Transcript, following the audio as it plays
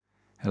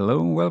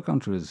Hello and welcome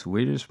to the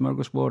Swedish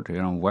Smorgasbord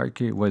here on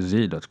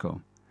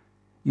YKYZ.com.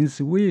 In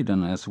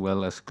Sweden as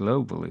well as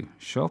globally,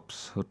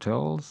 shops,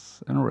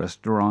 hotels and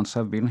restaurants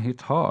have been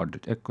hit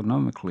hard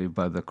economically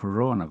by the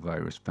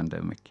coronavirus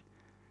pandemic.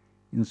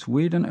 In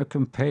Sweden, a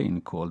campaign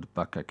called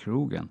Backa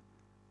Krogen,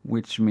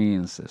 which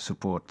means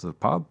support the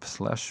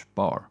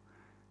pub/bar,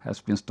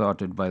 has been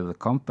started by the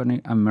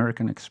company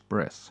American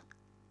Express.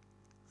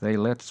 They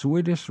let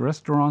Swedish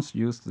restaurants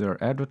use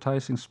their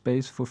advertising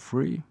space for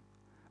free.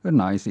 A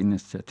nice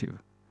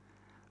initiative.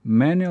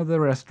 Many of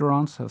the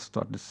restaurants have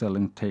started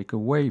selling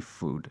takeaway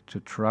food to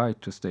try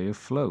to stay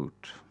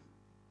afloat.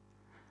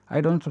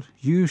 I don't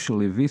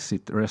usually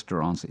visit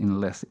restaurants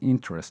in less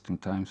interesting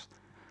times,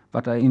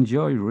 but I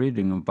enjoy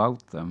reading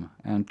about them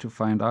and to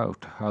find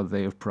out how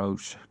they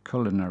approach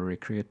culinary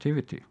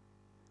creativity.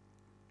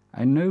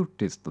 I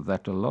noticed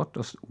that a lot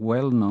of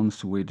well-known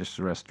Swedish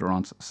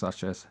restaurants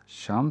such as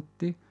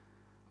Shanti,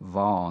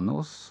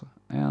 Vanos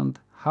and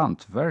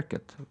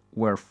Hantverket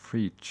were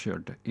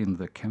featured in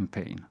the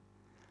campaign.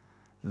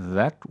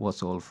 That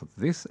was all for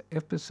this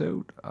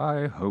episode.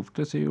 I hope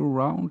to see you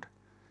around.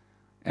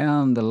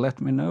 And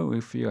let me know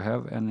if you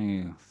have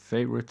any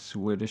favorite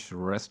Swedish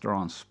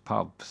restaurants,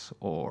 pubs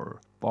or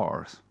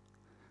bars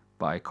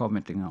by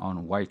commenting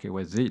on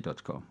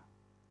YKYZ.com.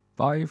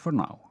 Bye for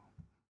now.